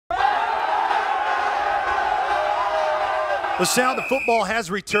The sound of football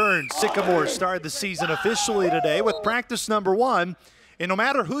has returned. Sycamores started the season officially today with practice number 1. And no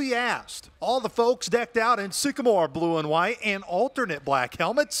matter who you asked, all the folks decked out in Sycamore blue and white and alternate black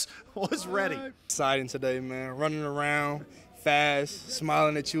helmets was ready. Exciting today, man. Running around fast,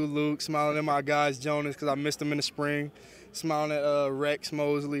 smiling at you, Luke, smiling at my guys, Jonas, because I missed them in the spring, smiling at Rex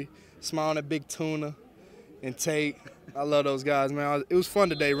Mosley, smiling at Big Tuna and Tate. I love those guys, man. It was fun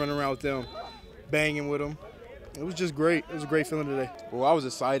today running around with them, banging with them. It was just great. It was a great feeling today. Well, I was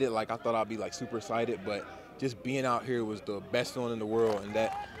excited. Like, I thought I'd be, like, super excited, but just being out here was the best feeling in the world, and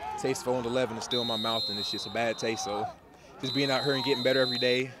that taste of 0-11 is still in my mouth, and it's just a bad taste. So just being out here and getting better every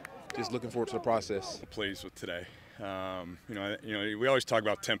day, just looking forward to the process. I'm pleased with today. You know, we always talk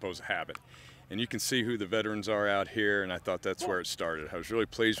about tempo as a habit, and you can see who the veterans are out here, and I thought that's where it started. I was really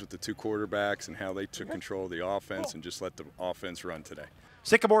pleased with the two quarterbacks and how they took control of the offense and just let the offense run today.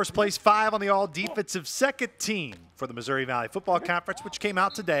 Sycamores placed 5 on the all-defensive second team for the Missouri Valley Football Conference, which came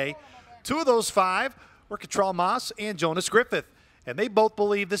out today. 2 of those 5 were Cottrell Moss and Jonas Griffith, and they both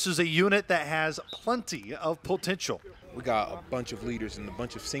believe this is a unit that has plenty of potential. We got a bunch of leaders and a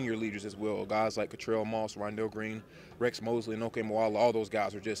bunch of senior leaders as well. Guys like Cottrell Moss, Rondell Green, Rex Mosley, and Noke Moala. All those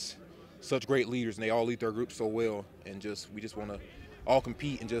guys are just such great leaders, and they all lead their group so well. And we just want to all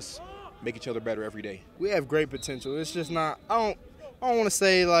compete and just make each other better every day. We have great potential. It's just not. I don't want to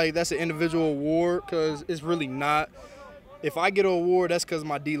say like that's an individual award, because it's really not. If I get an award, that's because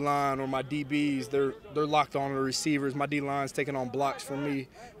my D-line or my DBs, they're locked on the receivers. My D-line's taking on blocks for me,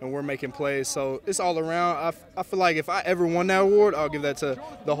 and we're making plays. So it's all around. I feel like if I ever won that award, I'll give that to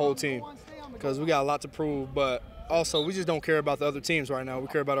the whole team, because we got a lot to prove. But also, we just don't care about the other teams right now. We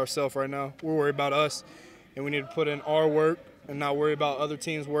care about ourselves right now. We're worried about us, and we need to put in our work and not worry about other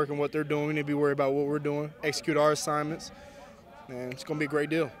teams' work and what they're doing. We need to be worried about what we're doing, execute our assignments, and it's going to be a great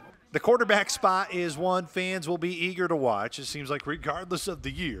deal. The quarterback spot is one fans will be eager to watch, it seems like, regardless of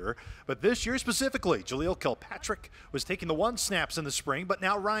the year. But this year specifically, Jaleel Kilpatrick was taking the 1 snaps in the spring, but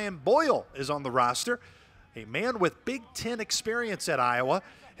now Ryan Boyle is on the roster, a man with Big Ten experience at Iowa,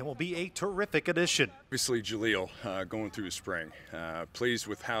 and will be a terrific addition. Obviously, Jaleel going through his spring. Pleased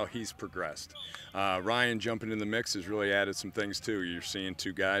with how he's progressed. Ryan jumping in the mix has really added some things too. You're seeing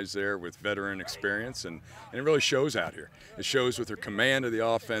 2 guys there with veteran experience, and it really shows out here. It shows with their command of the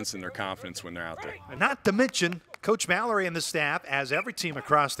offense and their confidence when they're out there. And not to mention, Coach Mallory and the staff, as every team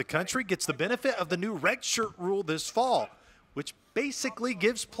across the country, gets the benefit of the new redshirt rule this fall, which basically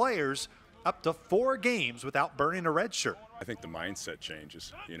gives players up to 4 games without burning a red shirt. I think the mindset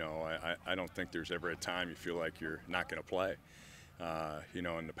changes. You know, I don't think there's ever a time you feel like you're not going to play. You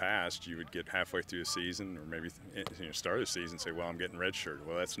know, in the past, you would get halfway through the season, or maybe start of the season, and say, well, I'm getting redshirted.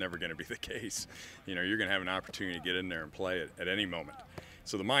 Well, that's never going to be the case. You know, you're going to have an opportunity to get in there and play at any moment.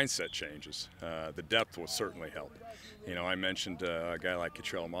 So the mindset changes. The depth will certainly help. You know, I mentioned a guy like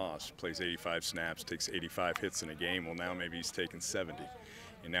Cottrell Moss, plays 85 snaps, takes 85 hits in a game. Well, now maybe he's taking 70.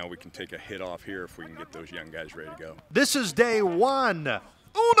 And now we can take a hit off here if we can get those young guys ready to go. This is day 1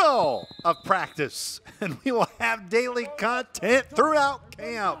 of practice, and we will have daily content throughout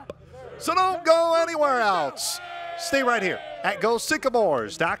camp. So don't go anywhere else. Stay right here at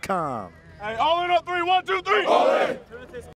GoSycamores.com. Hey, all in on 3, 1, 2, 3. All in.